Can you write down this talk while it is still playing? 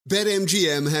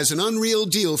BetMGM has an unreal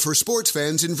deal for sports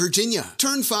fans in Virginia.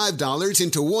 Turn $5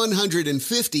 into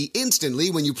 $150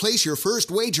 instantly when you place your first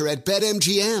wager at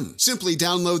BetMGM. Simply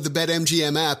download the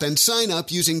BetMGM app and sign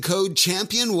up using code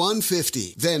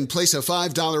Champion150. Then place a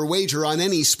 $5 wager on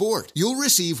any sport. You'll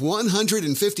receive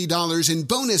 $150 in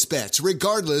bonus bets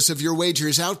regardless of your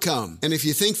wager's outcome. And if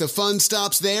you think the fun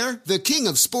stops there, the King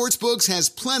of Sportsbooks has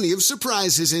plenty of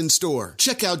surprises in store.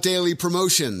 Check out daily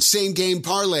promotions, same-game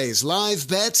parlays, live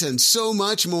bets, and so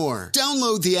much more.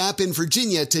 Download the app in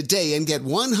Virginia today and get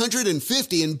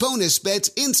 $150 in bonus bets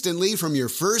instantly from your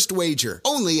first wager.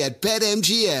 Only at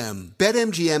BetMGM.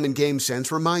 BetMGM and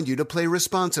GameSense remind you to play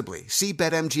responsibly. See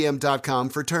BetMGM.com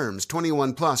for terms.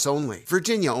 21 plus only.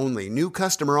 Virginia only. New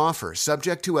customer offer.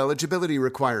 Subject to eligibility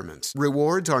requirements.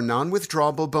 Rewards are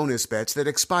non-withdrawable bonus bets that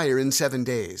expire in 7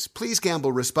 days. Please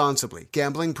gamble responsibly.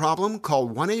 Gambling problem? Call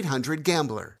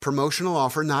 1-800-GAMBLER. Promotional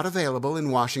offer not available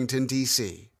in Washington,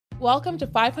 D.C. Welcome to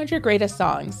 500 Greatest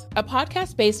Songs, a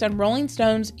podcast based on Rolling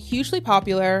Stone's hugely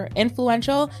popular,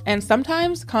 influential, and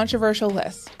sometimes controversial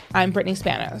list. I'm Brittany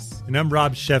Spanos. And I'm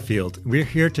Rob Sheffield. We're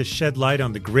here to shed light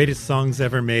on the greatest songs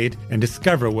ever made and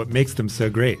discover what makes them so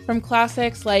great. From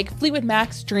classics like Fleetwood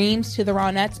Mac's Dreams to the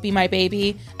Ronettes' Be My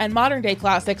Baby, and modern-day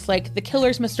classics like The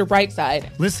Killer's Mr.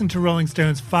 Brightside. Listen to Rolling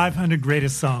Stone's 500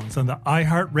 Greatest Songs on the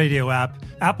iHeartRadio app,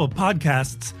 Apple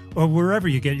Podcasts, or wherever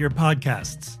you get your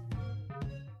podcasts.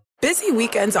 Busy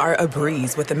weekends are a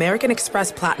breeze with American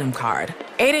Express Platinum Card.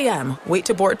 8 a.m., wait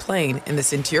to board plane in the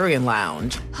Centurion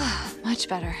Lounge. Much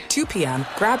better. 2 p.m.,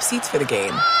 grab seats for the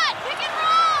game.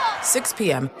 6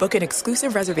 p.m., book an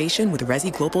exclusive reservation with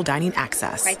Resy Global Dining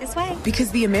Access. Right this way. Because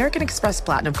the American Express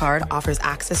Platinum Card offers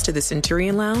access to the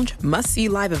Centurion Lounge, must-see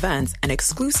live events, and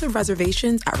exclusive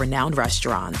reservations at renowned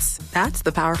restaurants. That's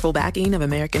the powerful backing of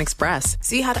American Express.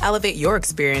 See how to elevate your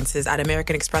experiences at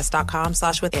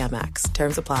americanexpress.com/withAmex.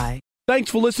 Terms apply.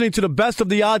 Thanks for listening to the Best of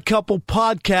the Odd Couple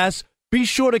podcast. Be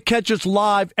sure to catch us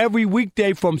live every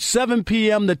weekday from 7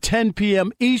 p.m. to 10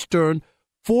 p.m. Eastern,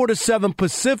 4 to 7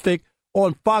 Pacific,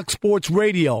 on Fox Sports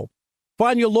Radio.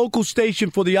 Find your local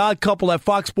station for The Odd Couple at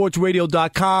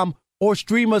foxsportsradio.com or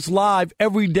stream us live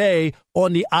every day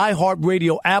on the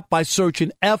iHeartRadio app by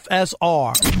searching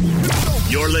FSR.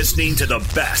 You're listening to the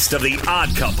Best of The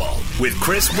Odd Couple with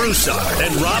Chris Broussard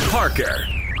and Rob Parker.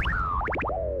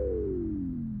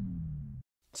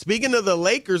 Speaking of the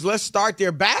Lakers, let's start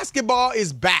there. Basketball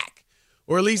is back,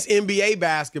 or at least NBA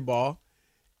basketball.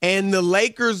 And the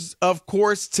Lakers, of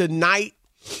course, tonight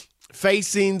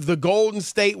facing the Golden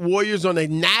State Warriors on a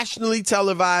nationally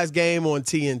televised game on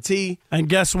TNT. And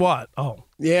guess what? Oh,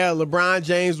 yeah, LeBron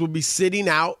James will be sitting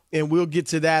out, and we'll get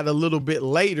to that a little bit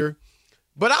later.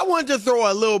 But I wanted to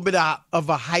throw a little bit of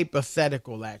a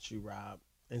hypothetical at you, Rob,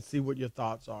 and see what your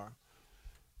thoughts are.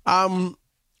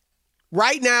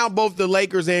 Right now, both the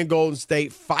Lakers and Golden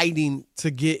State fighting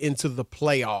to get into the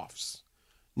playoffs.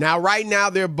 Now, right now,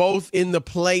 they're both in the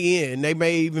play-in. They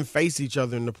may even face each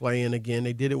other in the play-in again.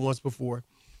 They did it once before.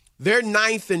 They're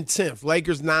 9th and 10th.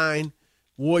 Lakers 9,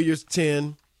 Warriors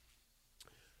 10.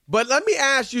 But let me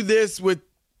ask you this with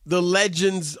the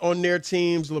legends on their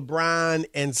teams, LeBron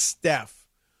and Steph.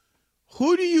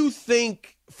 Who do you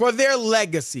think, for their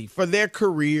legacy, for their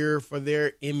career, for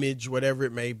their image, whatever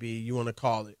it may be you want to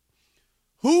call it,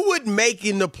 who would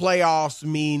making the playoffs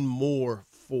mean more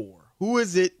for? Who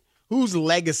is it? Whose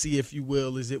legacy, if you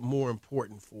will, is it more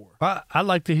important for? I'd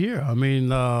like to hear. I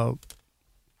mean,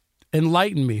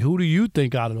 enlighten me. Who do you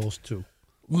think out of those two?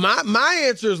 My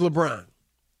answer is LeBron.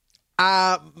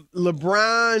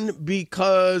 LeBron,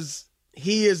 because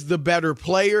he is the better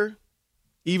player,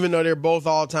 even though they're both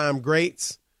all-time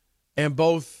greats and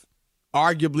both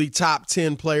arguably top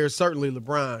 10 players, certainly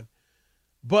LeBron.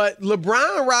 But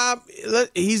LeBron, Rob,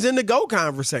 he's in the GOAT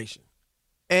conversation.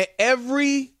 And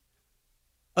every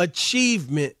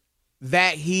achievement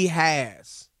that he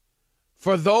has,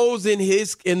 for those in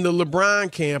the LeBron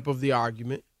camp of the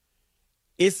argument,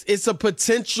 it's a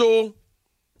potential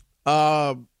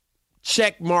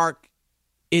check mark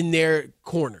in their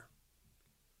corner.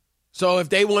 So if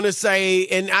they want to say,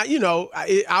 and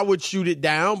I would shoot it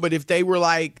down, but if they were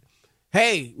like,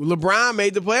 hey, LeBron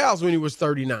made the playoffs when he was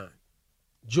 39,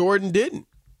 Jordan didn't.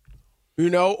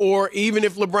 Or even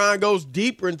if LeBron goes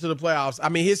deeper into the playoffs, I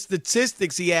mean, his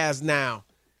statistics he has now,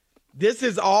 this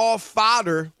is all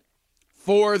fodder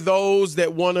for those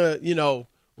that want to,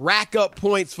 rack up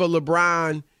points for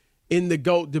LeBron in the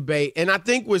GOAT debate. And I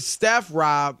think with Steph,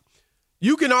 Rob,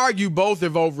 you can argue both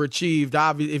have overachieved.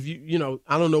 Obviously, if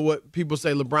I don't know what people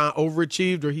say, LeBron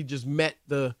overachieved or he just met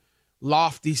the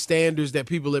lofty standards that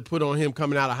people had put on him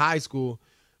coming out of high school.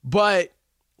 But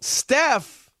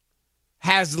Steph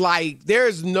has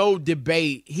there's no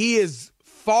debate. He is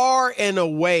far and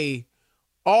away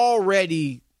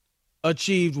already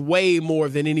achieved way more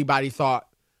than anybody thought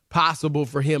possible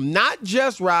for him. Not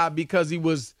just, Rob, because he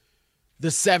was the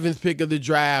 7th pick of the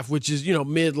draft, which is,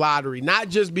 mid-lottery. Not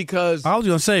just because I was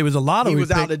going to say it was a lottery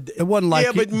pick. It wasn't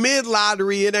like but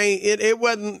mid-lottery,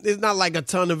 it's not like a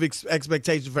ton of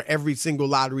expectation for every single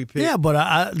lottery pick. Yeah,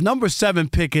 but number 7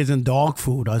 pick isn't dog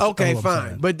food. Okay,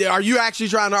 fine. But are you actually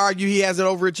trying to argue he hasn't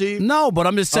overachieved? No, but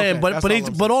I'm just saying. Okay,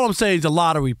 but all I'm saying is a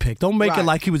lottery pick. Don't make it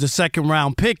like he was a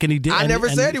 2nd-round pick and he did. I never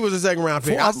said he was a 2nd-round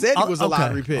pick. I said he was a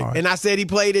lottery pick, and I said he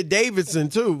played at Davidson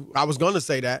too. I was going to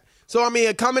say that. So,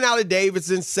 coming out of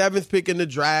Davidson, 7th pick in the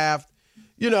draft,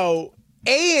 and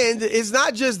it's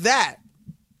not just that.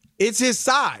 It's his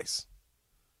size.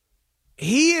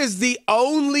 He is the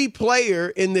only player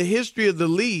in the history of the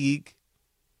league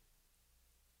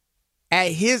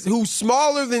who's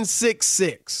smaller than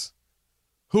 6'6",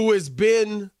 who has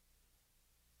been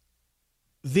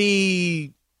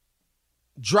the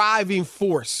driving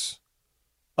force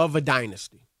of a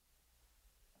dynasty.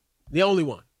 The only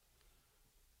one.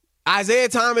 Isaiah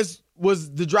Thomas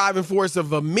was the driving force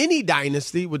of a mini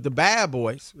dynasty with the Bad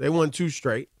Boys. They won 2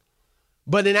 straight.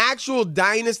 But an actual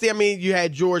dynasty, you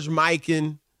had George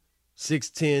Mikan,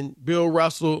 6'10", Bill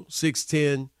Russell,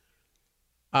 6'10",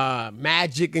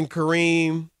 Magic and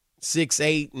Kareem,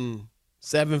 6'8" and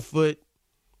 7 foot.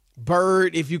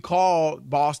 Bird, if you call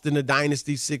Boston a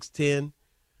dynasty, 6'10".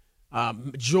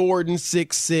 Jordan,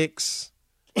 6'6".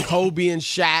 Kobe and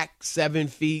Shaq, 7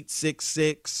 feet,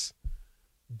 6'6".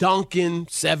 Duncan,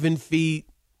 7 feet,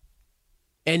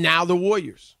 and now the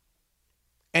Warriors.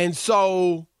 And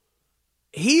so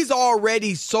he's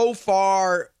already so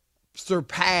far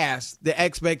surpassed the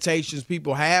expectations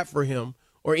people had for him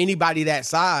or anybody that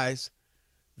size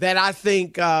that I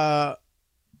think that's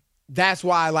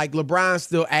why LeBron's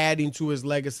still adding to his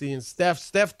legacy, and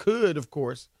Steph could, of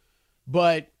course,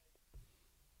 but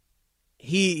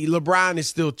LeBron is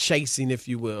still chasing, if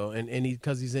you will, and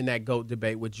because he's in that GOAT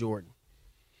debate with Jordan.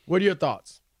 What are your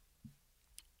thoughts?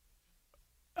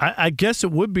 I guess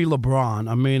it would be LeBron.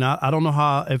 I don't know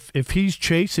how if he's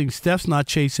chasing, Steph's not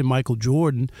chasing Michael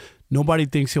Jordan. Nobody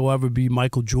thinks he'll ever be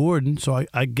Michael Jordan. So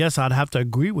I guess I'd have to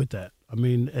agree with that.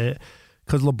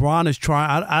 Because LeBron is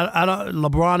trying.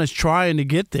 LeBron is trying to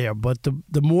get there, but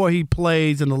the more he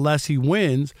plays and the less he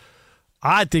wins,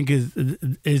 I think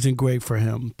isn't great for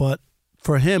him. But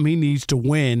for him, he needs to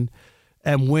win.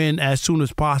 And win as soon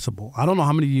as possible. I don't know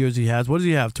how many years he has. What does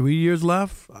he have? 3 years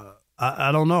left?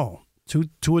 I don't know. Two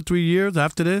or 3 years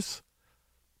after this?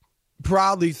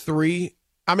 Probably 3.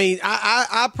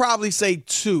 I probably say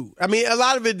 2. A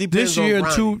lot of it depends this year, on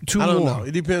Bronny. two I don't more. know.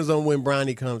 It depends on when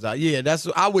Bronny comes out. Yeah, that's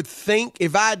what I would think.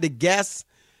 If I had to guess,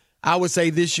 I would say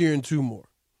this year and 2 more.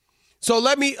 So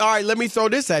let me throw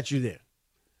this at you then.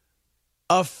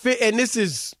 And this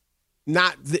is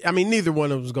not, neither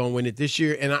one of them is going to win it this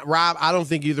year. And Rob, I don't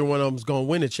think either one of them is going to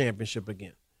win a championship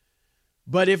again.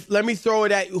 But let me throw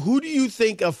it at you. Who do you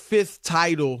think a 5th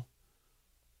title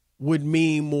would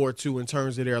mean more to in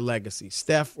terms of their legacy?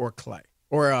 Steph or Clay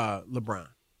or LeBron?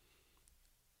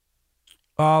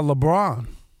 LeBron.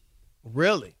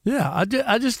 Really? Yeah,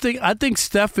 I think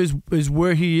Steph is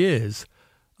where he is.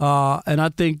 And I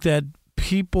think that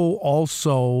people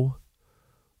also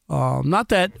not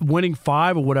that winning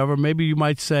 5 or whatever, maybe you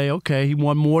might say, okay, he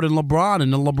won more than LeBron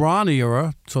in the LeBron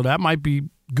era, so that might be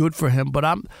good for him. But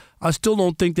I still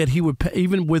don't think that he would,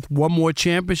 even with one more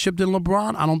championship than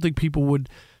LeBron, I don't think people would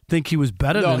think he was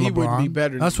better than LeBron. No, he wouldn't be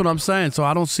better. That's what I'm saying. So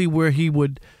I don't see where he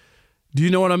would. Do you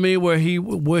know what I mean? Where he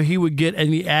would get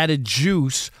any added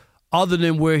juice other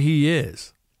than where he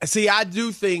is. See, I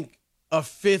do think a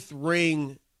 5th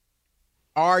ring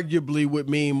arguably would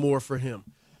mean more for him.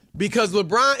 Because if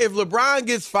LeBron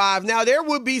gets 5, now there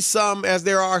would be some, as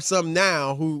there are some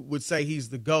now, who would say he's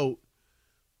the GOAT.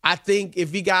 I think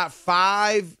if he got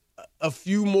 5, a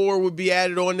few more would be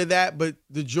added on to that, but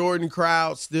the Jordan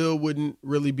crowd still wouldn't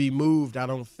really be moved, I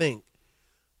don't think.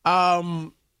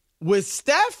 With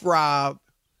Steph, Rob,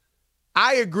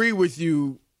 I agree with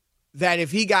you that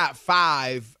if he got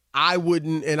 5, I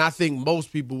wouldn't, and I think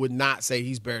most people would not say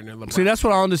he's better than LeBron. See, that's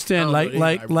what I understand. But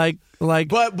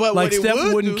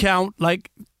Steph wouldn't count.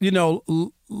 Like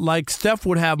Steph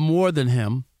would have more than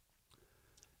him.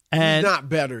 And he's not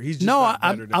better. He's just not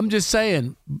better than I'm just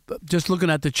saying. Just looking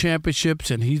at the championships,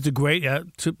 and he's the great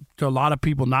to a lot of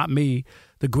people, not me,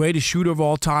 the greatest shooter of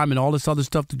all time, and all this other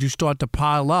stuff that you start to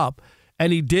pile up.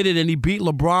 And he did it, and he beat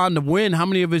LeBron to win how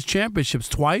many of his championships?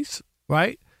 Twice,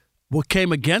 right? What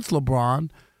came against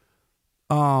LeBron?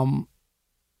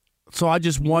 So I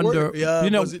just wonder,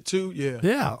 was it 2? Yeah.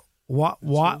 Yeah.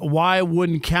 Why it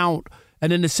wouldn't count?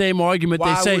 And then the same argument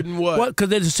Why they say, wouldn't what? Because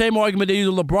there's the same argument they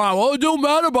use with LeBron. Oh, it don't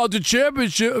matter about the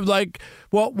championship. Like,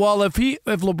 well, if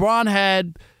LeBron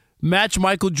had matched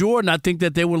Michael Jordan, I think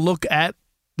that they would look at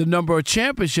the number of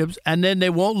championships, and then they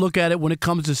won't look at it when it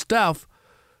comes to Steph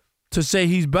to say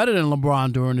he's better than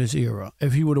LeBron during this era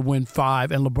if he would have won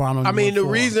 5 and LeBron only I mean, won the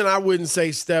 4. reason I wouldn't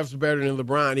say Steph's better than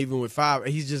LeBron, even with 5,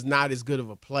 he's just not as good of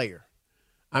a player.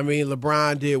 I mean,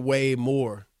 LeBron did way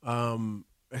more.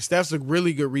 Steph's a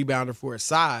really good rebounder for his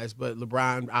size, but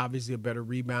LeBron obviously a better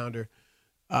rebounder,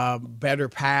 better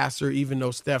passer, even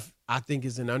though Steph, I think,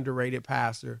 is an underrated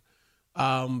passer,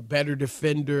 better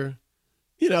defender,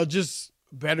 just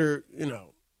better,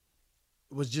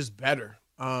 was just better.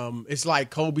 It's like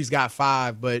Kobe's got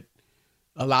 5, but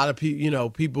a lot of people,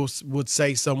 people would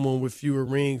say someone with fewer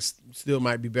rings still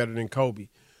might be better than Kobe.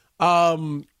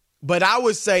 But I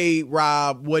would say,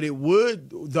 Rob,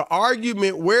 the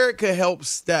argument where it could help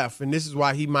Steph, and this is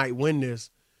why he might win this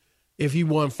if he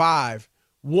won 5.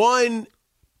 One,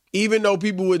 even though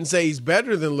people wouldn't say he's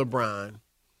better than LeBron,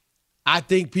 I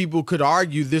think people could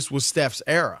argue this was Steph's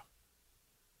era.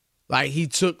 Like, he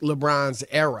took LeBron's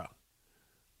era.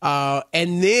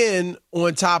 And then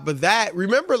on top of that,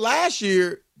 remember last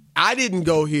year, I didn't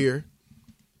go here,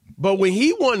 but when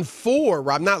he won 4,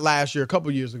 Rob, not last year, a couple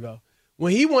years ago,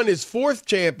 when he won his 4th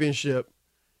championship,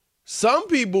 some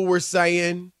people were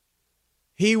saying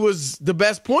he was the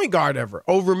best point guard ever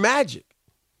over Magic.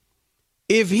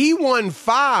 If he won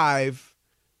 5,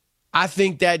 I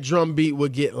think that drumbeat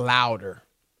would get louder.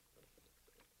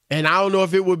 And I don't know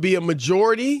if it would be a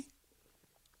majority,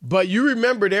 but you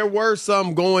remember there were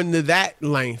some going to that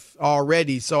length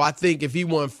already. So I think if he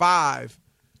won 5,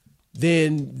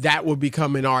 then that would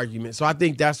become an argument. So I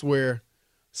think that's where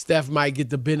Steph might get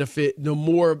the benefit,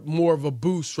 more of a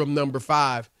boost from number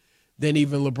 5 than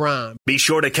even LeBron. Be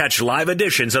sure to catch live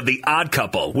editions of The Odd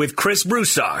Couple with Chris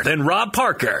Broussard and Rob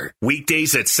Parker.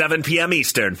 Weekdays at 7 p.m.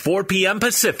 Eastern, 4 p.m.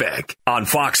 Pacific on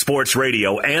Fox Sports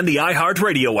Radio and the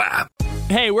iHeartRadio app.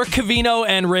 Hey, we're Covino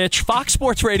and Rich, Fox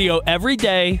Sports Radio every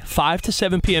day, 5 to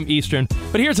 7 p.m. Eastern.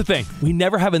 But here's the thing. We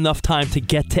never have enough time to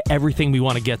get to everything we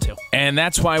want to get to. And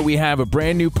that's why we have a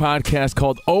brand new podcast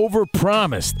called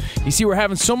Overpromised. You see, we're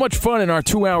having so much fun in our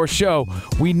 2-hour show,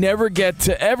 we never get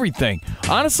to everything.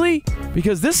 Honestly,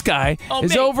 because this guy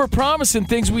is overpromising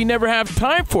things we never have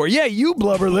time for. Yeah, you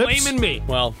blubber lips. Blaming me.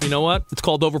 Well, you know what? It's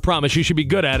called Overpromise. You should be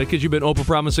good at it because you've been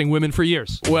overpromising women for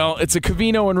years. Well, it's a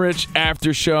Covino and Rich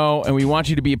after show, and we want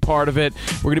you to be a part of it.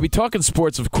 We're going to be talking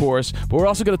sports, of course, but we're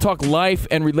also going to talk life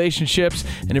and relationships.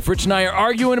 And if Rich and I are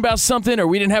arguing about something or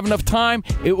we didn't have enough time,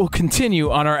 it will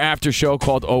continue on our after show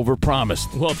called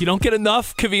Overpromised. Well, if you don't get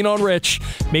enough Covino and Rich,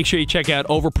 make sure you check out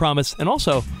Overpromised, and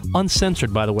also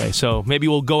uncensored, by the way. So maybe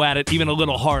we'll go at it even a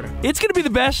little harder. It's going to be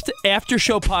the best after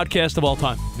show podcast of all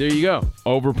time. There you go.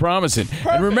 Overpromising. Perfect.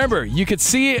 And remember, you could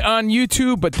see it on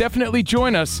YouTube, but definitely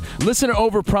join us. Listen to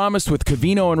Overpromised with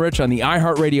Covino and Rich on the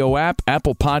iHeartRadio app,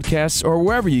 Apple Podcasts, or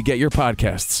wherever you get your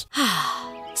podcasts.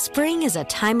 Spring is a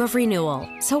time of renewal,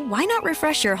 so why not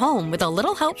refresh your home with a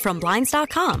little help from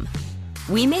Blinds.com?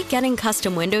 We make getting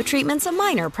custom window treatments a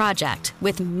minor project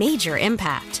with major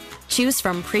impact. Choose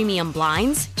from premium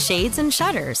blinds, shades, and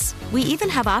shutters. We even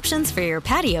have options for your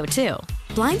patio, too.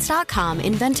 Blinds.com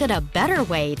invented a better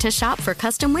way to shop for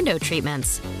custom window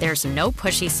treatments. There's no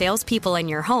pushy salespeople in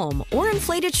your home or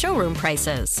inflated showroom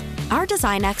prices. Our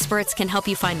design experts can help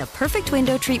you find the perfect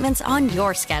window treatments on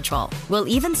your schedule. We'll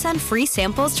even send free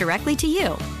samples directly to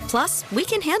you. Plus, we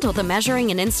can handle the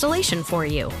measuring and installation for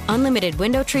you. Unlimited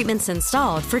window treatments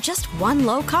installed for just one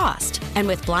low cost. And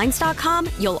with Blinds.com,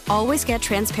 you'll always get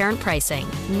transparent pricing.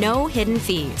 No hidden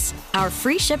fees. Our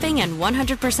free shipping and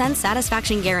 100%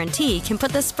 satisfaction guarantee can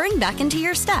put the spring back into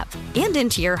your step and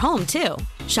into your home, too.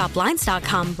 Shop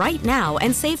Blinds.com right now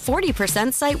and save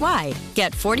 40% site-wide.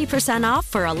 Get 40% off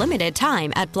for a limited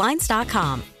time at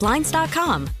Blinds.com.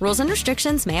 Blinds.com. Rules and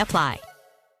restrictions may apply.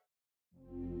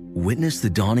 Witness the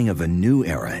dawning of a new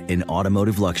era in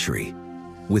automotive luxury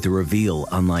with a reveal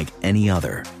unlike any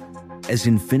other as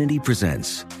Infiniti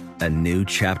presents a new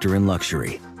chapter in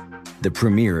luxury, the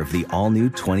premiere of the all-new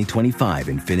 2025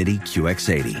 Infiniti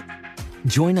QX80.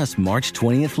 Join us March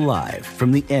 20th live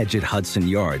from the Edge at Hudson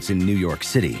Yards in New York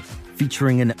City,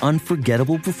 featuring an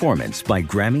unforgettable performance by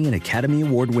Grammy and Academy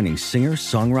Award-winning singer,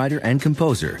 songwriter, and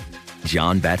composer,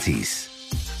 Jon Batiste.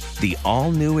 The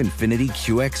all-new Infiniti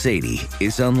QX80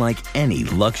 is unlike any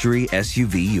luxury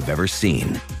SUV you've ever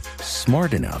seen.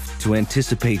 Smart enough to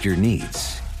anticipate your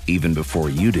needs, even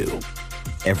before you do.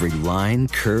 Every line,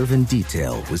 curve, and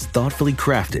detail was thoughtfully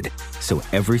crafted so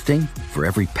everything for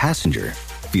every passenger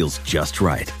feels just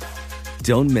right.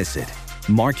 Don't miss it.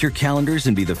 Mark your calendars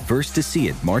and be the first to see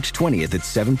it March 20th at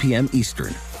 7 p.m.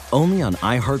 Eastern, only on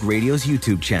iHeartRadio's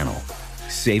YouTube channel.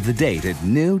 Save the date at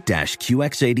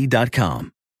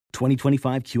new-QX80.com.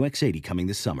 2025 QX80 coming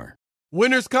this summer.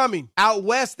 Winter's coming. Out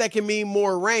west, that can mean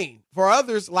more rain. For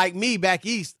others, like me back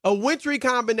east, a wintry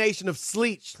combination of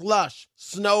sleet, slush,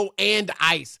 snow, and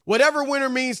ice. Whatever winter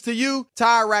means to you,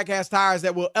 Tire Rack has tires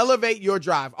that will elevate your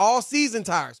drive. All-season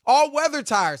tires, all-weather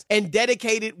tires, and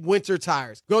dedicated winter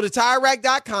tires. Go to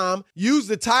TireRack.com, use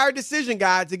the Tire Decision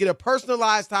Guide to get a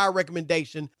personalized tire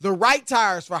recommendation, the right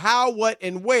tires for how, what,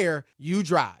 and where you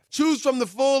drive. Choose from the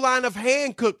full line of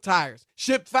hand-cooked tires,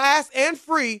 shipped fast and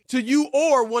free to you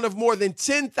or one of more than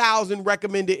 10,000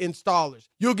 recommended installers.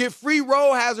 You'll get free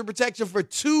roll hazard protection for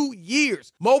 2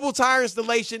 years. Mobile tire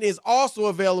installation is also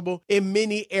available in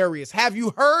many areas. Have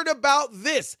you heard about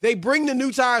this? They bring the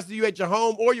new tires to you at your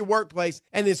home or your workplace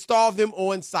and install them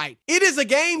on site. It is a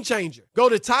game changer. Go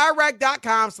to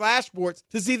TireRack.com/sports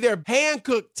to see their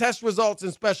hand-cooked test results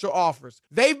and special offers.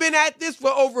 They've been at this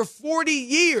for over 40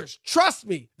 years. Trust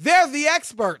me, they're the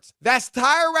experts. That's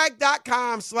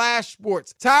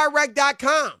TireRack.com/sports.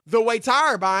 TireRack.com, the way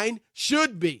tire buying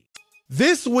should be.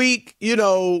 This week,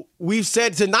 we've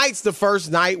said tonight's the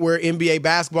first night where NBA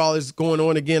basketball is going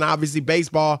on again. Obviously,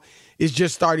 baseball is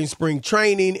just starting spring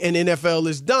training and NFL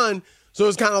is done. So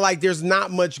it's kind of like there's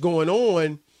not much going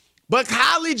on. But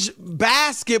college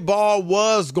basketball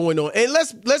was going on. And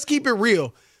let's keep it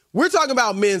real. We're talking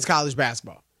about men's college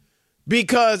basketball.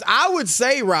 Because I would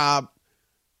say, Rob,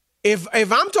 if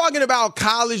I'm talking about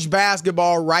college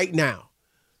basketball right now,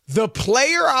 the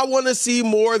player I want to see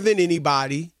more than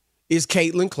anybody is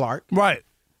Caitlin Clark. Right.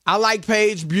 I like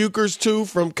Paige Buchers, too,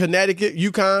 from Connecticut,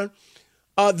 UConn.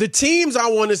 The teams I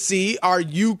want to see are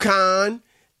UConn,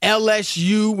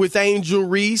 LSU with Angel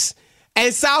Reese,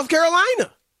 and South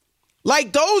Carolina.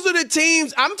 Like, those are the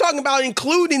teams I'm talking about,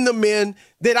 including the men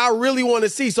that I really want to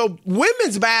see. So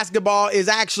women's basketball is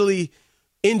actually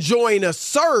enjoying a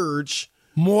surge.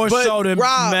 More so than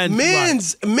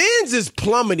men's is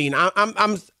plummeting.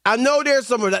 I know there's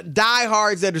some of the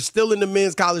diehards that are still into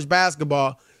men's college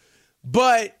basketball,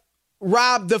 but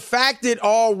Rob, the fact that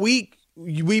all week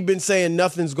we've been saying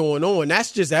nothing's going on,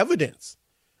 that's just evidence.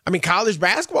 I mean, college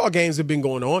basketball games have been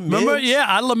going on. Remember? Yeah,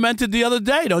 I lamented the other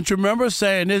day. Don't you remember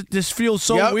saying this feels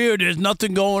so weird? There's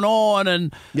nothing going on,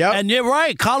 and you're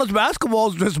right. College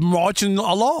basketball is just marching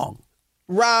along.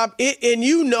 Rob, and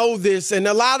you know this, and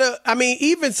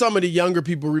even some of the younger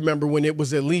people remember when it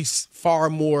was at least far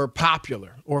more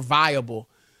popular or viable.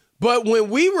 But when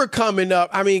we were coming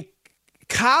up,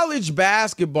 college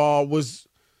basketball was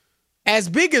as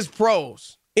big as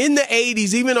pros. In the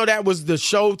 80s, even though that was the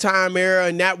Showtime era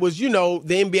and that was, the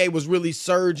NBA was really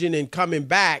surging and coming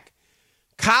back,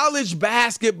 college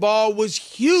basketball was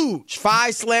huge.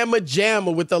 Phi Slamma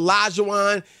Jamma with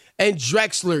Olajuwon and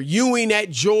Drexler, Ewing at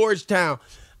Georgetown.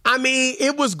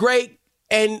 It was great.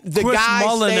 And the Chris guy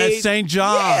Mullin stayed. at St.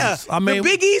 John's. Yeah, the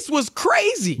Big East was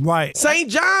crazy. Right. St.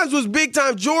 John's was big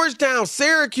time. Georgetown,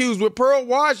 Syracuse with Pearl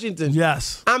Washington.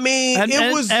 Yes.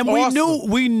 It was and awesome.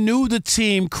 we knew the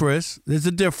team, Chris. There's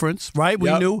a difference, right?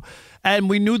 We knew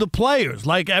the players.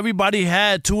 Like, everybody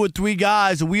had 2 or 3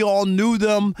 guys, and we all knew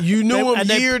them. You knew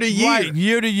them year to year. Right,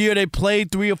 year to year. They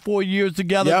played 3 or 4 years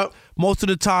together most of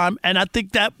the time, and I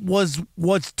think that was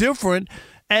what's different.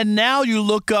 And now you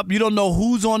look up, you don't know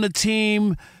who's on the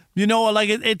team.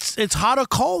 It's hot or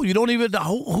cold. You don't even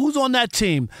know who's on that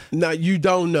team. No, you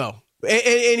don't know.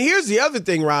 And here's the other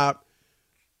thing, Rob.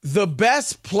 The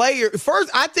best player, first,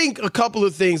 I think a couple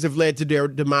of things have led to their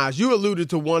demise. You alluded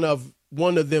to one of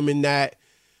them in that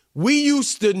we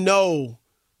used to know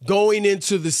going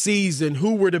into the season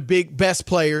who were the best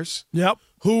players. Yep.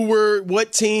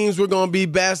 What teams were going to be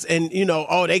best. And,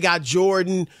 they got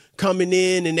Jordan coming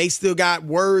in and they still got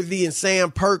Worthy and Sam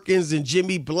Perkins and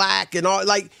Jimmy Black and all.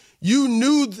 Like, you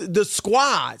knew the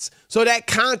squads. So that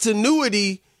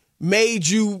continuity made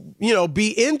you, be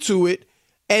into it.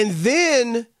 And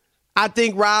then I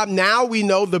think, Rob, now we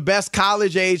know the best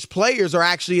college-age players are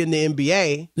actually in the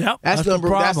NBA. Yep, that's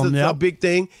a big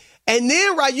thing. And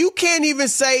then, right, you can't even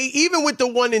say, even with the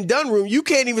one-and-done room, you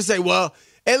can't even say, well,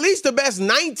 at least the best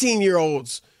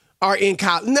 19-year-olds are in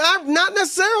college. Not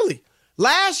necessarily.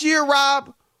 Last year,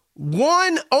 Rob,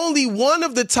 only one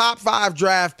of the top 5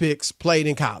 draft picks played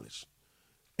in college.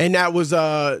 And that was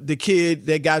the kid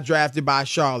that got drafted by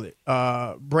Charlotte,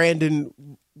 Brandon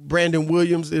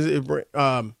Williams.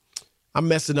 I'm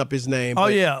messing up his name. Oh,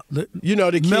 yeah. The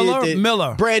kid.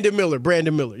 Miller. Brandon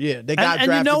Miller. Yeah, they got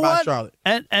drafted by Charlotte.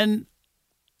 And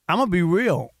I'm going to be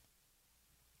real.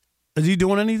 Is he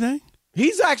doing anything?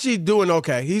 He's actually doing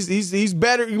okay. He's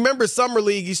better. You remember Summer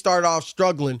League, he started off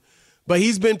struggling, but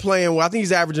he's been playing well. I think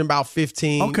he's averaging about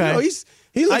 15. Okay.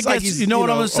 He looks like he's, you know what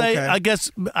I'm going to say? okay. I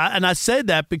guess, and I say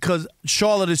that because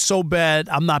Charlotte is so bad,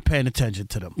 I'm not paying attention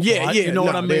to them. Yeah. You know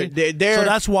what I mean? So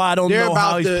that's why I don't know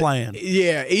how he's playing.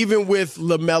 Yeah, even with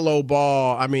LaMelo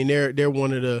Ball, I mean, they're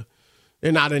one of the –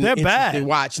 they're not an They're interesting bad.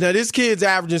 watch. Now, this kid's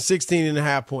averaging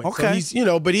 16.5 points. Okay.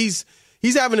 So but he's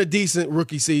having a decent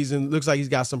rookie season. Looks like he's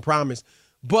got some promise.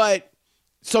 But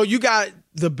so you got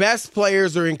the best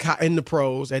players are in the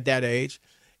pros at that age.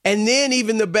 And then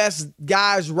even the best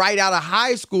guys right out of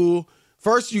high school,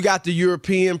 first you got the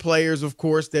European players, of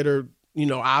course, that are,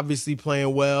 obviously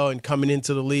playing well and coming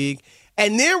into the league.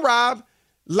 And then, Rob,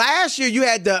 last year you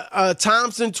had the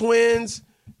Thompson twins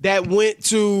that went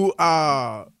to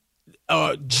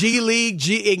G League,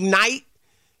 Ignite,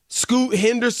 Scoot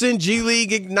Henderson, G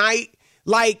League, Ignite.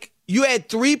 Like, you had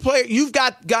 3 players. You've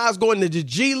got guys going to the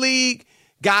G League,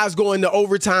 guys going to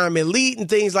Overtime Elite and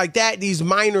things like that, these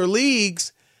minor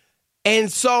leagues.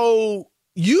 And so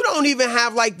you don't even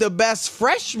have like the best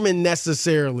freshmen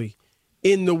necessarily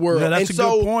in the world. Yeah, that's and a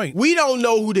so good point. We don't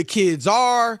know who the kids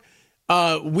are.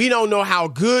 We don't know how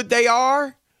good they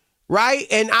are, right?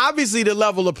 And obviously the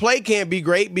level of play can't be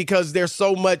great because there's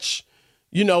so much,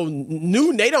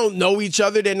 new. They don't know each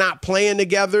other. They're not playing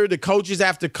together. The coaches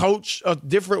have to coach a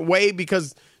different way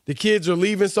because the kids are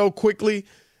leaving so quickly.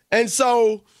 And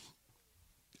so,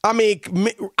 I mean,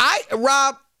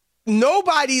 Rob,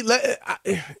 nobody,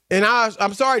 and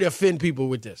I'm sorry to offend people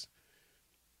with this.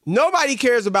 Nobody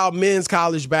cares about men's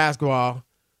college basketball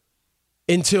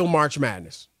until March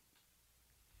Madness.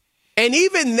 And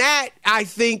even that, I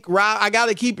think, Rob, I got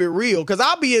to keep it real because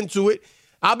I'll be into it.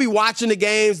 I'll be watching the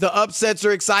games. The upsets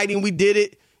are exciting. We did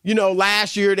it.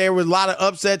 Last year there was a lot of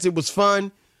upsets. It was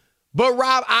fun. But,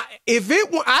 Rob,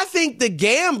 I think the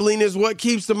gambling is what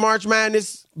keeps the March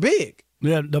Madness big.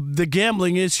 Yeah, the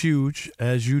gambling is huge,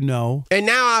 as you know. And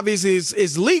now, obviously,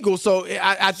 it's legal, so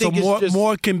I think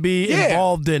more can be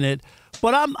involved in it.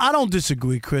 But I don't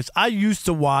disagree, Chris. I used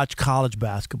to watch college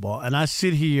basketball, and I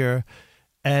sit here,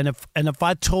 and if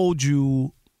I told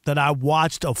you that I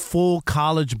watched a full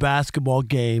college basketball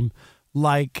game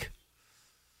like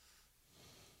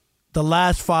the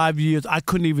last 5 years, I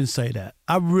couldn't even say that.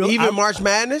 March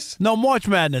Madness? No, March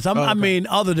Madness. I mean,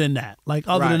 other than that,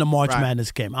 other than the March right.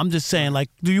 Madness game. I'm just saying,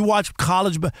 do you watch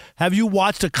have you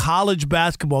watched a college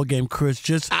basketball game, Chris?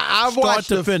 Just I've start watched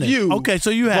to a finish. few, Okay, so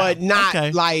you have, but not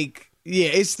okay.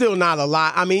 it's still not a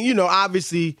lot. I mean,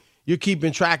 obviously you're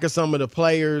keeping track of some of the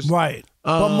players, right?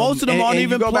 But most of them aren't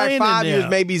even playing. You go back 5 in years, there.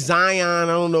 maybe Zion. I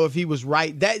don't know if he was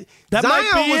right. That Zion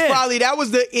might be was probably that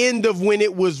was the end of when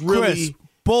it was really. Chris,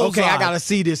 bullseye. Okay, I got to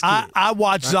see this kid. I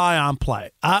watched Zion play,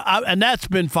 and that's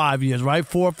been 5 years, right?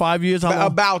 4 or 5 years. How long?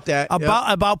 About that.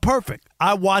 About perfect.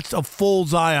 I watched a full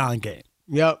Zion game.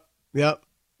 Yep. But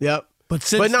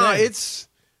since no, then, it's.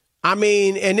 I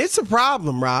mean, and it's a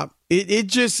problem, Rob. It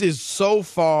just is so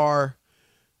far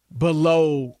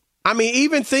below. I mean,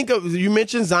 even you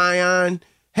mentioned Zion.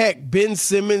 Heck, Ben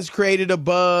Simmons created a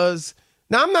buzz.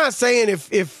 Now, I'm not saying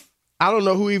if I don't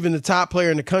know who even the top player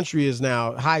in the country is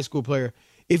now, high school player.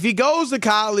 If he goes to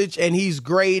college and he's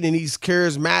great and he's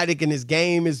charismatic and his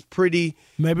game is pretty,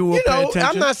 maybe we'll pay attention.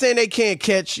 I'm not saying they can't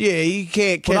catch. Yeah, he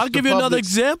can't catch. But I'll give you another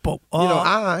example.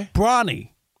 Bronny.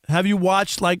 Have you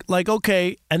watched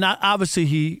okay? And obviously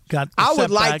he got. I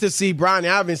would like to see Bronny.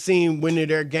 I haven't seen when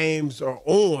their games are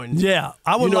on. Yeah,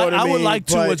 I would like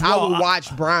to as well. I would watch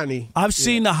Bronny. I've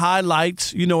seen the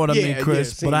highlights. You know what I mean,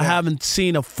 Chris? But I haven't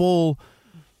seen a full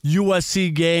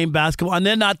USC game basketball, and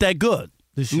they're not that good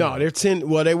this year. No, they're 10.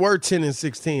 Well, they were 10 and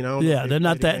 16. I don't know they're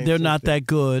not that. They're not that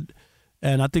good.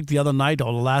 And I think the other night, the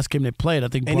last game they played, I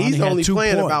think Bronny had 2 points. And he's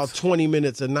only playing about 20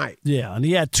 minutes a night. Yeah, and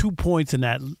he had 2 points in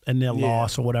their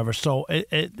loss or whatever. So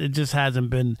it just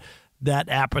hasn't been that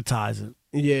appetizing.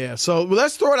 Yeah, so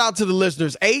let's throw it out to the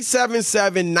listeners.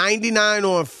 877-99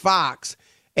 on Fox,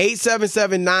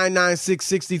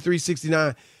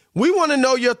 877-996-6369. We want to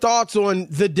know your thoughts on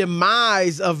the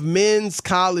demise of men's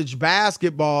college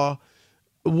basketball.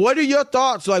 What are your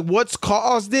thoughts? What's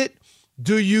caused it?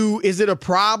 Is it a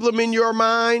problem in your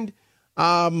mind?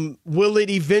 Will it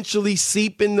eventually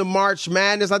seep into March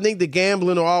Madness? I think the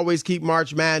gambling will always keep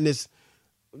March Madness,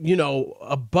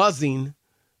 a buzzing.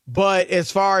 But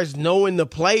as far as knowing the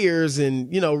players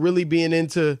and, really being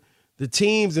into the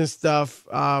teams and stuff,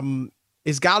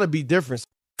 it's got to be different.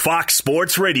 Fox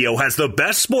Sports Radio has the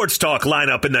best sports talk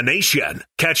lineup in the nation.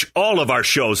 Catch all of our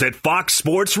shows at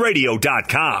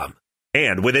foxsportsradio.com.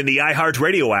 And within the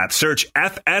iHeartRadio app, search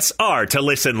FSR to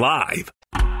listen live.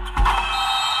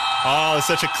 Oh,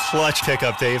 such a clutch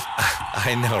pickup, Dave.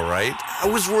 I know, right? I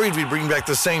was worried we'd bring back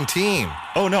the same team.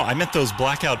 Oh, no, I meant those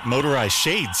blackout motorized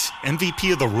shades.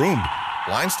 MVP of the room.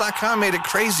 Blinds.com made it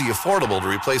crazy affordable to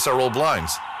replace our old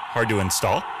blinds. Hard to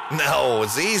install? No,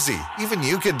 it's easy. Even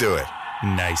you could do it.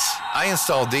 Nice. I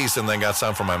installed these and then got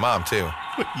some for my mom, too.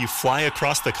 What, you fly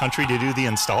across the country to do the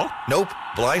install? Nope.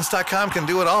 Blinds.com can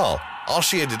do it all. All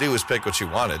she had to do was pick what she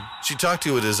wanted. She talked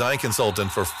to a design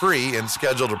consultant for free and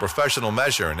scheduled a professional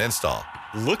measure and install.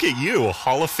 Look at you, a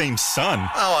Hall of Fame son.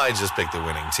 Oh, I just picked the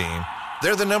winning team.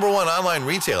 They're the #1 online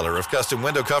retailer of custom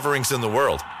window coverings in the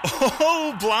world.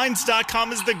 Oh,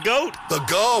 Blinds.com is the GOAT. The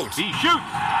GOAT. He shoots.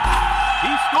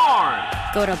 He scores.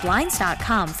 Go to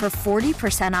Blinds.com for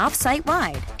 40% off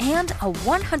site-wide and a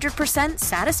 100%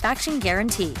 satisfaction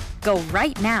guarantee. Go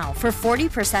right now for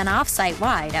 40% off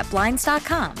site-wide at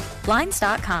Blinds.com.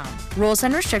 Blinds.com. Rules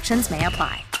and restrictions may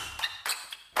apply.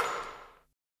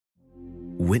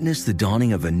 Witness the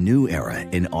dawning of a new era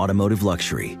in automotive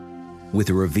luxury with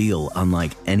a reveal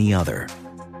unlike any other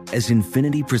as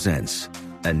Infiniti presents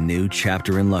a new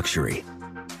chapter in luxury,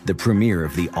 the premiere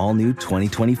of the all-new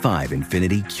 2025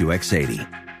 Infiniti QX80.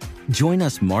 Join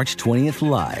us March 20th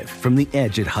live from the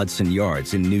Edge at Hudson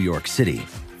Yards in New York City,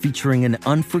 featuring an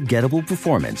unforgettable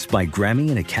performance by Grammy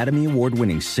and Academy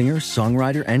Award-winning singer,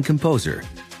 songwriter, and composer,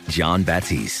 Jon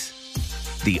Batiste.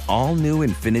 The all-new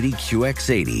Infiniti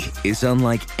QX80 is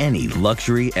unlike any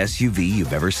luxury SUV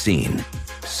you've ever seen.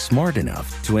 Smart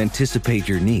enough to anticipate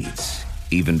your needs,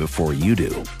 even before you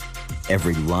do.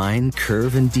 Every line,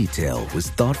 curve, and detail was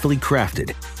thoughtfully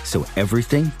crafted, so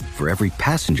everything for every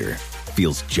passenger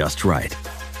feels just right.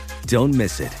 Don't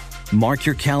miss it. Mark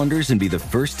your calendars and be the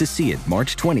first to see it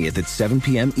March 20th at 7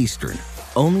 p.m. Eastern,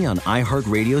 only on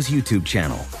iHeartRadio's YouTube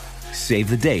channel. Save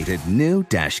the date at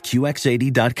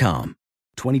new-QX80.com.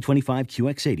 2025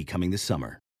 QX80 coming this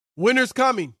summer. Winter's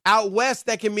coming. Out west,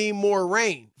 that can mean more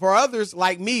rain. For others,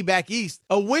 like me back east,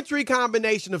 a wintry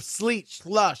combination of sleet,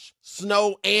 slush,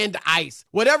 snow, and ice.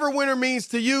 Whatever winter means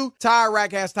to you, Tire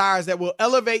Rack has tires that will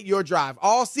elevate your drive.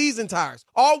 All-season tires,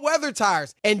 all-weather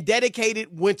tires, and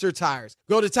dedicated winter tires.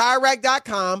 Go to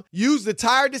TireRack.com, use the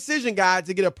Tire Decision Guide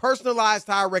to get a personalized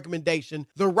tire recommendation,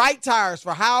 the right tires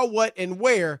for how, what, and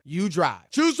where you drive.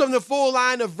 Choose from the full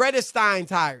line of Vredestein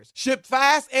tires, shipped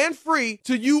fast and free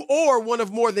to you or one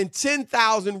of more than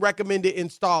 10,000 recommended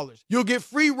installers. You'll get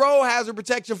free roll hazard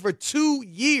protection for 2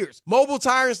 years. Mobile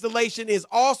tire installation is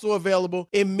also available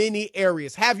in many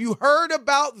areas. Have you heard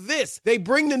about this? They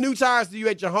bring the new tires to you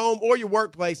at your home or your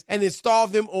workplace and install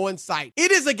them on site.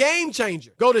 It is a game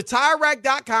changer. Go to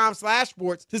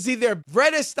TireRack.com/sports to see their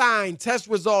Vredestein test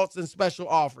results and special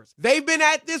offers. They've been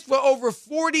at this for over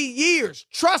 40 years.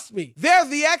 Trust me, they're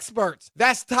the experts.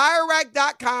 That's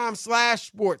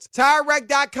TireRack.com/sports.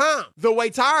 TireRack.com, the way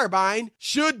tire buying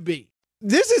should be.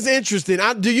 This is interesting.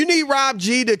 Do you need Rob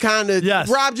G to kind of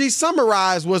Rob G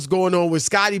summarize what's going on with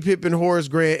Scottie Pippen, Horace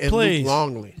Grant, and Luke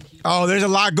Longley? Oh, there's a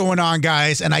lot going on,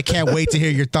 guys, and I can't wait to hear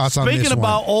your thoughts on this one. Speaking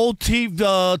about old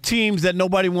teams that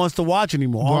nobody wants to watch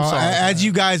anymore. Well, I'm sorry. As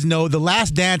you guys know, The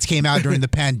Last Dance came out during the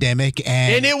pandemic,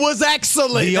 and it was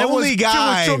excellent. The only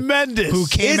guy tremendous. who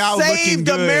came out looking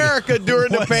good America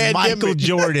during the pandemic. Michael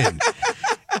Jordan.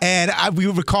 And we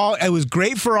recall it was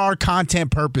great for our content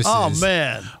purposes. Oh,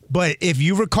 man. But if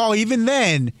you recall, even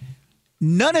then,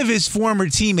 none of his former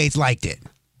teammates liked it.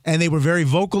 And they were very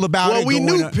vocal about it. Well, we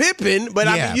knew Pippen, but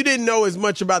Yeah. I mean, you didn't know as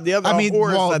much about the other.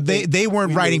 They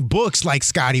weren't writing books like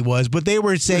Scotty was, but they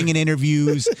were saying in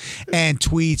interviews and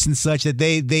tweets and such that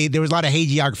there was a lot of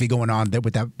hagiography going on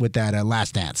with that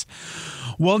Last Dance.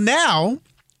 Well, now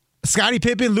Scottie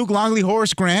Pippen, Luke Longley,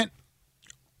 Horace Grant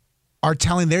are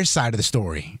telling their side of the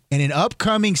story in an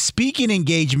upcoming speaking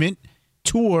engagement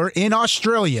tour in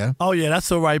Australia. Oh, yeah, that's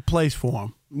the right place for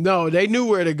them. No, they knew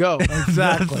where to go.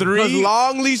 Exactly. Because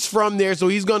Longley's from there, so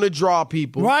he's going to draw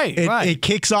people. Right, It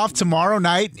kicks off tomorrow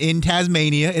night in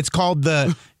Tasmania. It's called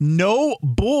the No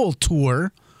Bull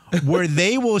Tour, where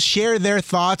they will share their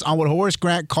thoughts on what Horace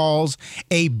Grant calls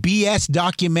a BS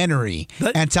documentary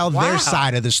and tell their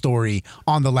side of the story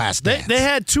on The Last Dance. They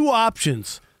had two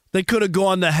options. They could have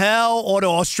gone to hell or to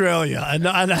Australia. And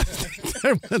I think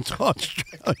they went to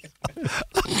Australia.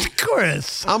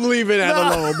 Chris. I'm leaving that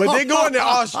alone. But they're going to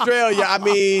Australia. I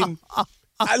mean,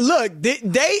 look,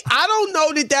 I don't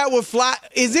know that would fly.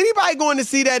 Is anybody going to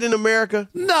see that in America?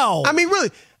 No. I mean,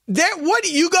 really. What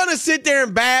you gonna sit there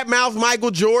and badmouth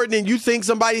Michael Jordan and you think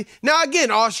somebody now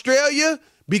again Australia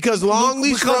because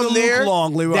Longley's from there?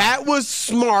 Longley, right. That was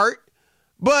smart,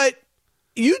 but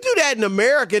you do that in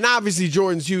America, and obviously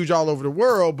Jordan's huge all over the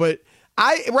world. But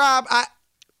Rob,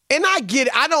 And I get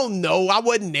it. I don't know. I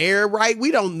wasn't there, right? We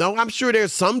don't know. I'm sure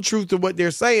there's some truth to what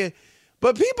they're saying,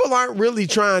 but people aren't really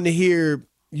trying to hear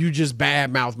you just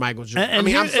badmouth Michael Jordan. I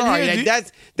mean, I'm sorry.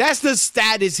 That's the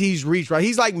status he's reached, right?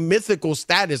 He's like mythical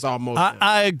status almost.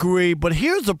 I agree, but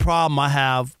here's the problem I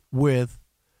have with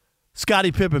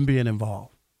Scottie Pippen being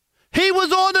involved. He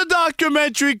was on the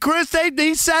documentary, Chris.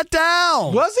 He sat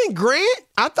down. Wasn't Grant?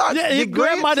 I thought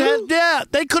Grant might have. Yeah,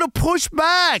 they could have pushed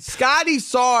back. Scottie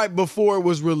saw it before it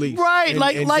was released. Right,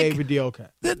 and David D. Okay.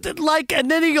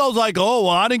 And then he goes like, "Oh,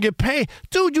 well, I didn't get paid,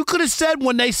 dude. You could have said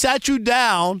when they sat you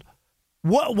down,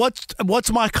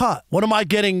 what's my cut? What am I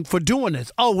getting for doing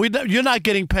this? Oh, you're not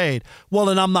getting paid. Well,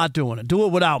 then I'm not doing it. Do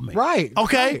it without me. Right.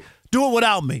 Okay. Right. Do it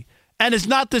without me. And it's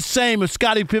not the same if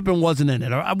Scottie Pippen wasn't in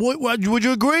it. Would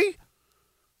you agree?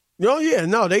 Oh, yeah.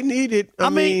 No, they needed.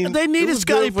 I mean, they needed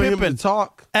Scottie Pippen to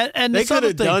talk. And they could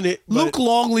have done it. Luke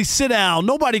Longley, sit down.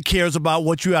 Nobody cares about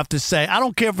what you have to say. I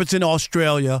don't care if it's in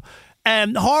Australia.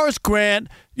 And Horace Grant,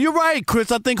 you're right,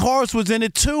 Chris. I think Horace was in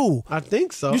it too. I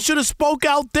think so. You should have spoke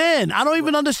out then. I don't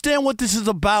even understand what this is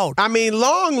about. I mean,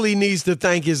 Longley needs to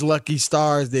thank his lucky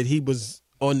stars that he was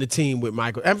on the team with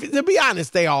Michael. And to be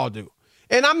honest, they all do.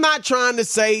 And I'm not trying to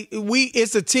say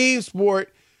it's a team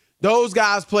sport. Those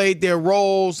guys played their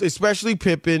roles, especially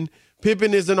Pippen.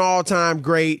 Pippen is an all-time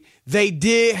great. They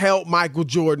did help Michael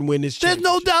Jordan win his championship.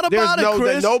 There's no doubt about it,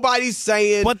 Chris. Nobody's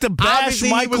saying. But to bash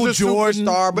Michael Jordan,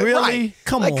 superstar, but really? Right.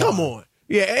 Come on.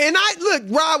 Yeah, and look,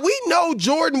 Rob, we know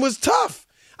Jordan was tough.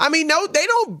 I mean, no, they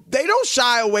don't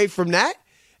shy away from that.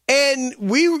 And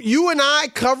you and I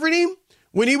covered him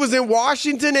when he was in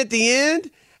Washington at the end.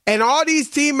 And all these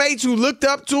teammates who looked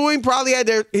up to him probably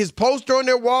had his poster on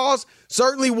their walls,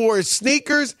 certainly wore his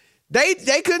sneakers. They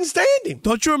couldn't stand him.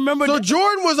 Don't you remember? So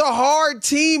Jordan was a hard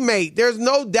teammate. There's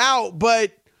no doubt.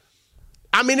 But,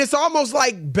 I mean, it's almost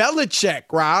like Belichick,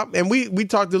 Rob. And we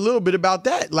talked a little bit about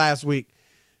that last week.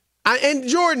 And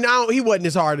Jordan, he wasn't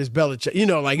as hard as Belichick. You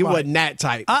know, like it wasn't that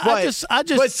type.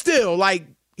 But still, like,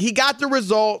 he got the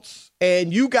results,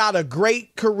 and you got a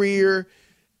great career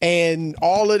and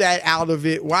all of that out of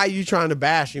it. Why are you trying to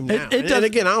bash him now? And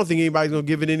again, I don't think anybody's going to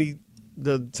give it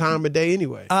the time of day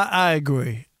anyway. I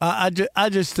agree. I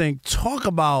just think, talk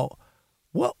about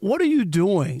what are you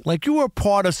doing? Like, you were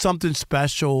part of something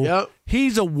special. Yep.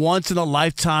 He's a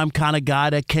once-in-a-lifetime kind of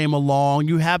guy that came along.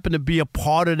 You happen to be a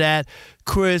part of that.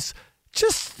 Chris,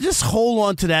 just hold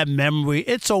on to that memory.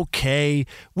 It's okay.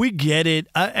 We get it.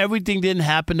 Everything didn't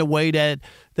happen the way that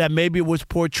maybe it was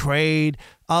portrayed.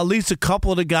 At least a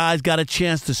couple of the guys got a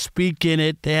chance to speak in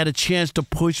it. They had a chance to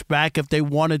push back if they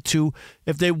wanted to.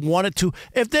 If they would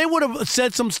have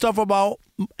said some stuff about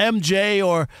MJ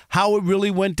or how it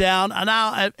really went down, and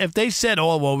now if they said,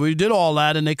 "Oh, well, we did all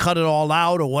that," and they cut it all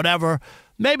out or whatever,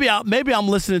 maybe I'm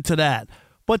listening to that.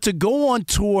 But to go on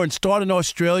tour and start in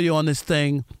Australia on this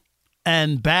thing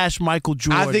and bash Michael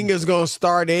Jordan, I think it's going to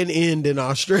start and end in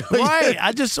Australia. Right?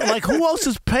 I just who else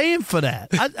is paying for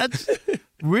that?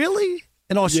 Really?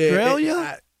 In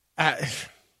Australia? Yeah,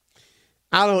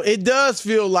 I don't. It does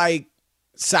feel like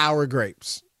sour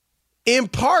grapes. In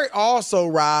part also,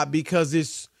 Rob, because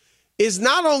it's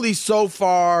not only so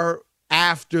far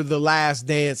after The Last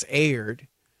Dance aired,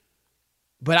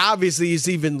 but obviously it's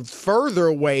even further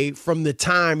away from the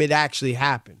time it actually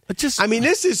happened.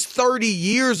 This is 30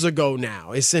 years ago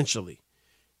now, essentially.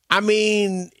 I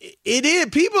mean, it is.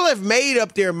 People have made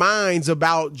up their minds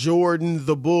about Jordan,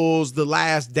 the Bulls, The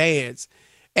Last Dance.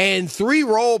 And two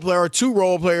role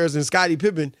players and Scottie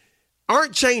Pippen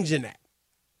aren't changing that.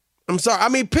 I'm sorry. I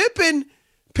mean, Pippen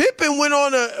went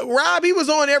on Rob, he was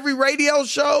on every radio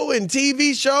show and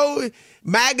TV show,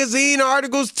 magazine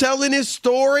articles telling his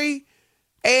story.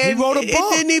 And he wrote a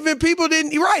book.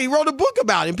 He wrote a book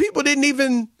about him. People didn't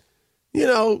even,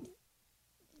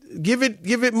 give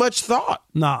it much thought.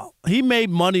 No, he made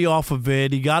money off of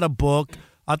it. He got a book.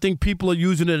 I think people are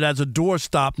using it as a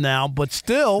doorstop now, but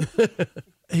still,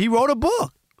 he wrote a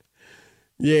book.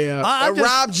 Yeah.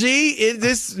 Rob G, does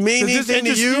this mean anything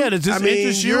to you? Yeah, does this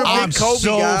interest you? I'm so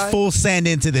guy. full send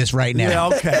into this right now.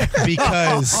 Yeah, okay.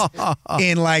 Because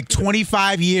in like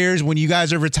 25 years, when you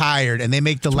guys are retired and they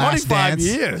make The Last Dance.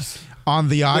 25 years. On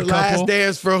The Odd Couple. Last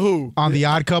Dance for who? On The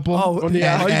Odd Couple. Oh, are you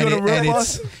going to rip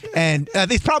us? And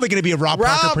it's probably going to be a Rob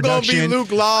Parker production. Rob going to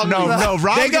be Luke Longley. No,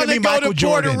 Rob's going to be Michael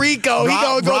Jordan. He's going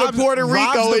to go to Puerto Rico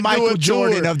Rob's the Michael do a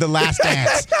Jordan tour. of The Last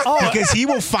Dance. Because he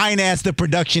will finance the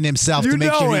production himself to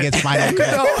make sure he gets final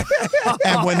cut.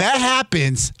 And when that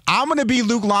happens, I'm going to be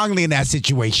Luke Longley in that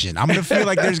situation. I'm going to feel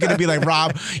like there's going to be like,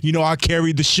 Rob, I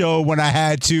carried the show when I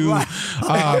had to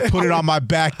put it on my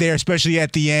back there, especially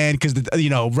at the end, because,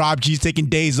 Rob G She's taking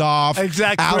days off.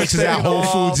 Exactly. Alex is at Whole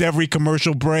Foods every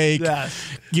commercial break.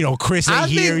 Yes. Chris ain't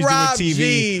here. He's Rob doing TV.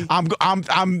 G,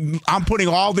 I'm putting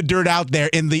all the dirt out there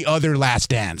in the other Last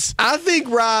Dance. I think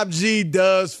Rob G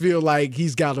does feel like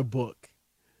he's got a book.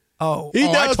 He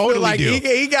does I totally feel like do.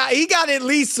 he got at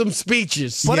least some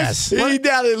speeches. Yes. He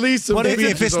got at least some.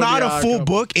 If it's not a full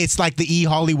book, it's like the E.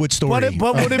 Hollywood story.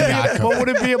 But would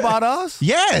it be about us?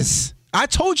 Yes. I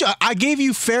told you, I gave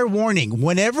you fair warning.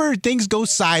 Whenever things go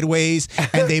sideways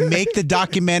and they make the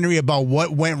documentary about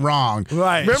what went wrong.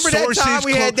 Right. Remember that time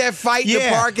we had that fight in the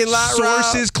parking lot,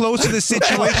 Sources Rob? close to the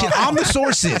situation. I'm the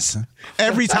sources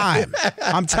every time.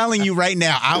 I'm telling you right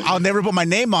now. I'll never put my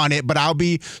name on it, but I'll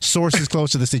be sources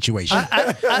close to the situation.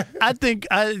 I think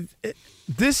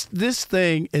this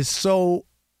thing is so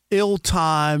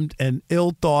ill-timed and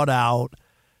ill thought out.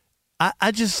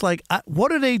 I just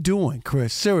what are they doing,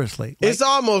 Chris? Seriously. It's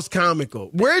almost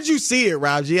comical. Where'd you see it,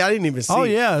 Raji? I didn't even see it. Oh,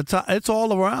 yeah. It's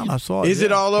all around. I saw it. Is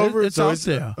it all over? It's out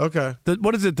there. Okay.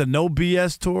 What is it? The No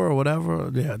BS tour or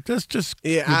whatever? Yeah. That's just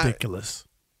ridiculous.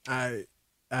 I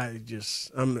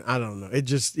don't know. It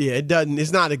just, it doesn't,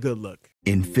 it's not a good look.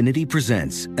 Infiniti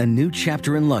presents a new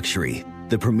chapter in luxury,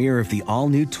 the premiere of the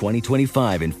all-new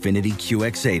 2025 Infiniti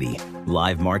QX80,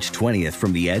 live March 20th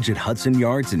from the Edge at Hudson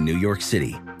Yards in New York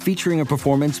City, featuring a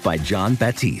performance by John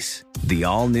Batiste. The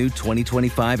all-new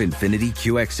 2025 Infiniti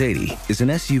QX80 is an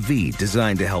SUV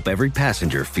designed to help every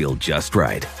passenger feel just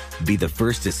right. Be the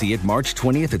first to see it March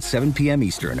 20th at 7 p.m.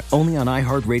 Eastern, only on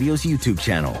iHeartRadio's YouTube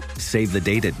channel. Save the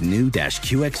date at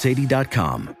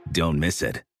new-QX80.com. Don't miss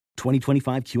it.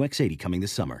 2025 QX80 coming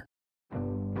this summer.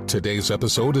 Today's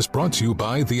episode is brought to you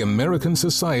by the American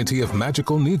Society of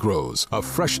Magical Negroes, a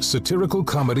fresh satirical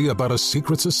comedy about a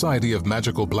secret society of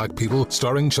magical black people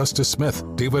starring Justice Smith,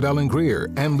 David Allen Greer,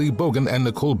 Ann Lee Bogan, and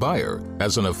Nicole Byer.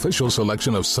 As an official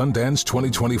selection of Sundance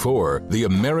 2024, the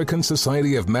American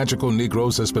Society of Magical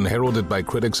Negroes has been heralded by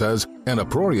critics as an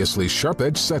uproariously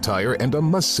sharp-edged satire and a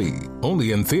must-see.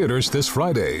 Only in theaters this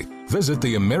Friday. Visit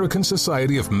the American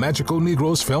Society of Magical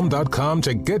Negroes Film.com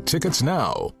to get tickets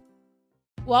now.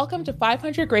 Welcome to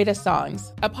 500 Greatest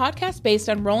Songs, a podcast based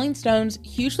on Rolling Stone's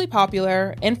hugely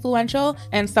popular, influential,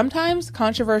 and sometimes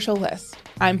controversial list.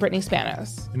 I'm Brittany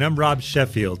Spanos. And I'm Rob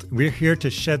Sheffield. We're here to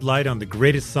shed light on the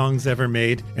greatest songs ever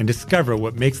made and discover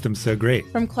what makes them so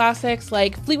great. From classics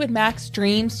like Fleetwood Mac's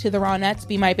Dreams to the Ronettes'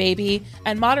 Be My Baby,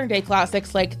 and modern-day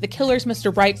classics like The Killers'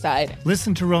 Mr. Brightside.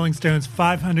 Listen to Rolling Stone's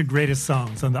 500 Greatest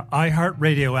Songs on the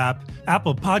iHeartRadio app,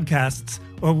 Apple Podcasts,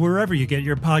 or wherever you get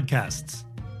your podcasts.